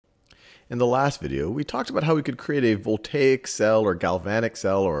In the last video, we talked about how we could create a voltaic cell or galvanic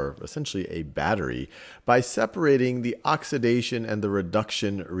cell, or essentially a battery, by separating the oxidation and the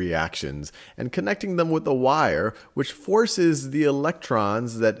reduction reactions and connecting them with a wire, which forces the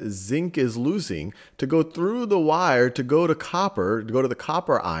electrons that zinc is losing to go through the wire to go to copper, to go to the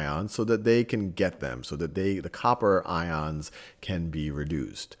copper ions so that they can get them, so that the copper ions can be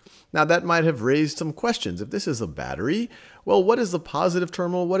reduced. Now that might have raised some questions. If this is a battery, well, what is the positive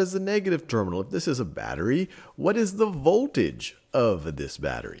terminal? What is the negative terminal? If this is a battery, what is the voltage of this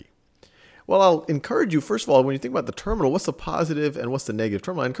battery? Well, I'll encourage you, first of all, when you think about the terminal, what's the positive and what's the negative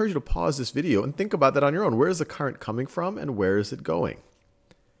terminal? I encourage you to pause this video and think about that on your own. Where is the current coming from and where is it going?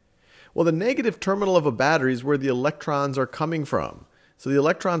 Well, the negative terminal of a battery is where the electrons are coming from. So the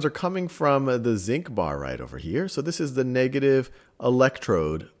electrons are coming from the zinc bar right over here. So this is the negative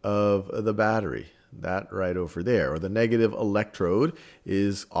electrode of the battery, that right over there. Or the negative electrode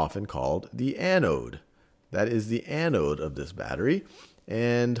is often called the anode. That is the anode of this battery.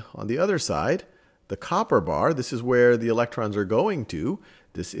 And on the other side, the copper bar, this is where the electrons are going to.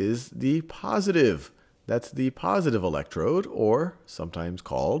 This is the positive. That's the positive electrode, or sometimes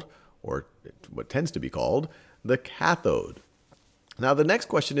called, or what tends to be called, the cathode. Now the next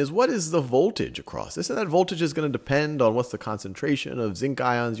question is, what is the voltage across this? And that voltage is going to depend on what's the concentration of zinc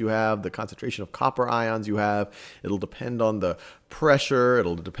ions you have, the concentration of copper ions you have. It'll depend on the pressure,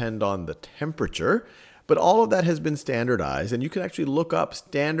 it'll depend on the temperature. But all of that has been standardized, and you can actually look up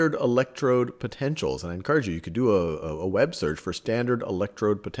standard electrode potentials. And I encourage you, you could do a web search for standard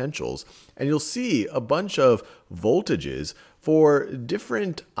electrode potentials, and you'll see a bunch of voltages for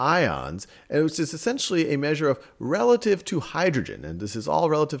different ions, and it's just essentially a measure of relative to hydrogen, and this is all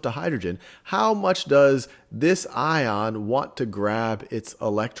relative to hydrogen, how much does this ion want to grab its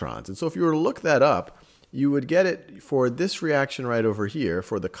electrons? And so if you were to look that up, you would get it for this reaction right over here,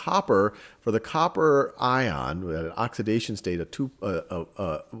 for the copper ion with an oxidation state of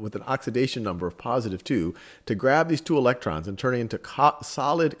with an oxidation number of +2, to grab these two electrons and turn it into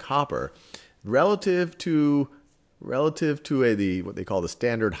solid copper, relative to what they call the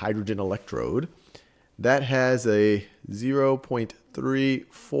standard hydrogen electrode, that has a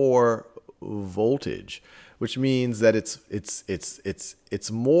 0.34 voltage, which means that it's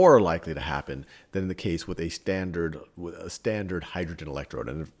more likely to happen than in the case with a standard hydrogen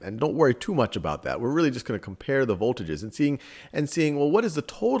electrode. And don't worry too much about that. We're really just going to compare the voltages and seeing well, what is the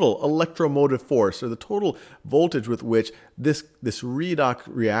total electromotive force, or the total voltage with which this redox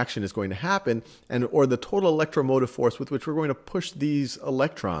reaction is going to happen, or the total electromotive force with which we're going to push these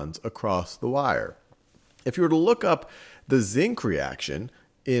electrons across the wire. If you were to look up the zinc reaction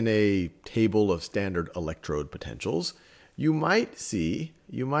in a table of standard electrode potentials, you might see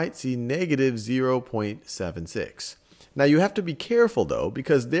negative 0.76. Now you have to be careful though,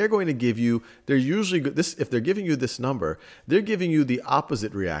 because they're going to give you, if they're giving you this number, they're giving you the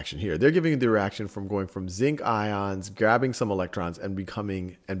opposite reaction here. They're giving you the reaction from going from zinc ions, grabbing some electrons, and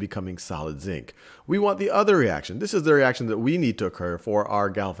becoming solid zinc. We want the other reaction. This is the reaction that we need to occur for our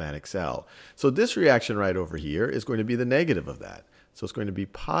galvanic cell. So this reaction right over here is going to be the negative of that. So it's going to be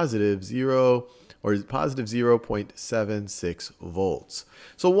positive 0.76 volts.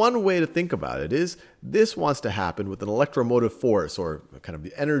 So one way to think about it is, this wants to happen with an electromotive force, or kind of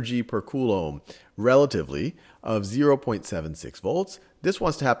the energy per coulomb relatively, of 0.76 volts. This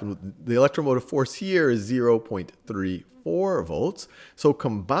wants to happen with the electromotive force here is 0.34 volts. So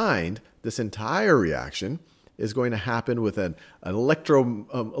combined, this entire reaction is going to happen with an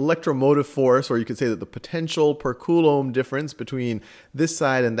electromotive force, or you could say that the potential per coulomb difference between this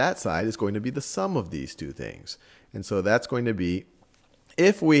side and that side is going to be the sum of these two things. And so that's going to be,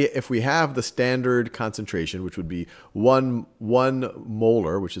 if we have the standard concentration, which would be one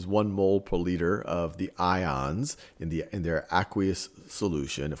molar, which is 1 mole per liter of the ions in their aqueous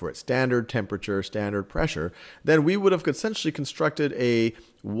solution, if we're at standard temperature, standard pressure, then we would have essentially constructed a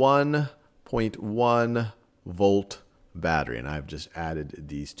 1.1 volt battery, and I've just added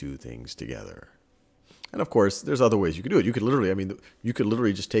these two things together. And of course, there's other ways you could do it. You could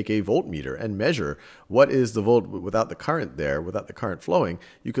literally just take a voltmeter and measure what is the volt without the current there, without the current flowing.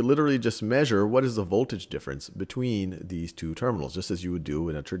 You could literally just measure what is the voltage difference between these two terminals, just as you would do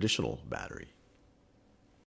in a traditional battery.